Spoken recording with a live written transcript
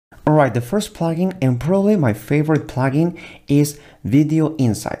Alright, the first plugin, and probably my favorite plugin, is Video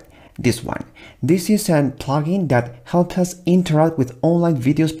Insight. This one. This is a plugin that helps us interact with online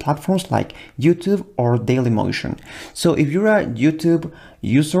videos platforms like YouTube or Dailymotion. So if you're a YouTube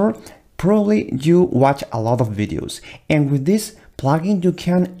user, probably you watch a lot of videos, and with this plugin you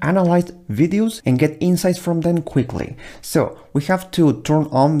can analyze videos and get insights from them quickly. So we have to turn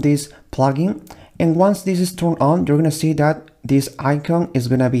on this plugin, and once this is turned on, you're gonna see that this icon is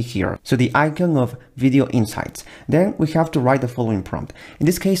gonna be here. So the icon of Video Insights. Then we have to write the following prompt. In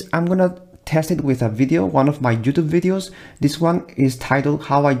this case, I'm gonna test it with a video, one of my YouTube videos. This one is titled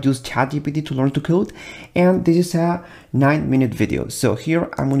How I Use ChatGPT to Learn to Code, and this is a 9-minute video. So here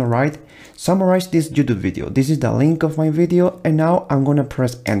I'm gonna write, summarize this YouTube video. This is the link of my video, and now I'm gonna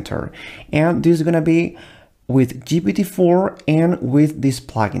press enter. And this is gonna be with GPT-4 and with this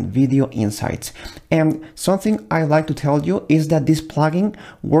plugin, Video Insights. And something I like to tell you is that this plugin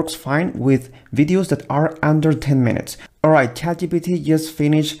works fine with videos that are under 10 minutes. Alright, ChatGPT just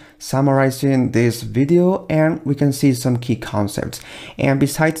finished summarizing this video, and we can see some key concepts. And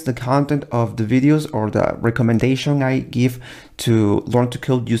besides the content of the videos or the recommendation I give to learn to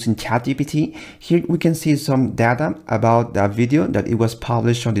code using ChatGPT, here we can see some data about the video that it was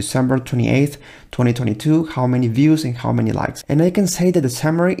published on December 28th, 2022, how many views and how many likes. And I can say that the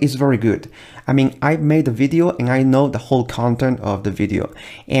summary is very good. I mean, I made the video and I know the whole content of the video,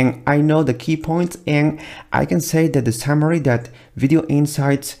 and I know the key points, and I can say that the summary that Video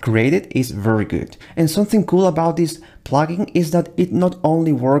Insights created is very good. And something cool about this plugin is that it not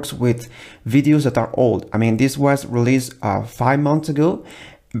only works with videos that are old. I mean, this was released 5 months ago,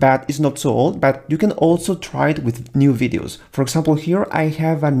 but it's not so old, but you can also try it with new videos. For example, here I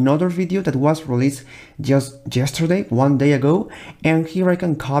have another video that was released just yesterday, 1 day ago, and here I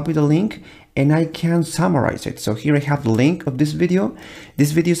can copy the link and I can summarize it. So here I have the link of this video.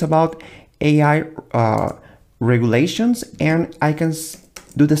 This video is about AI regulations, and I can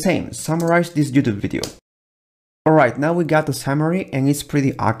do the same, summarize this YouTube video. Alright, now we got the summary, and it's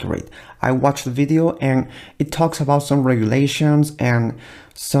pretty accurate. I watched the video and it talks about some regulations and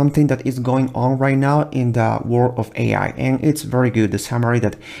something that is going on right now in the world of AI, and it's very good, the summary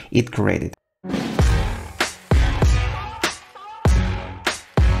that it created.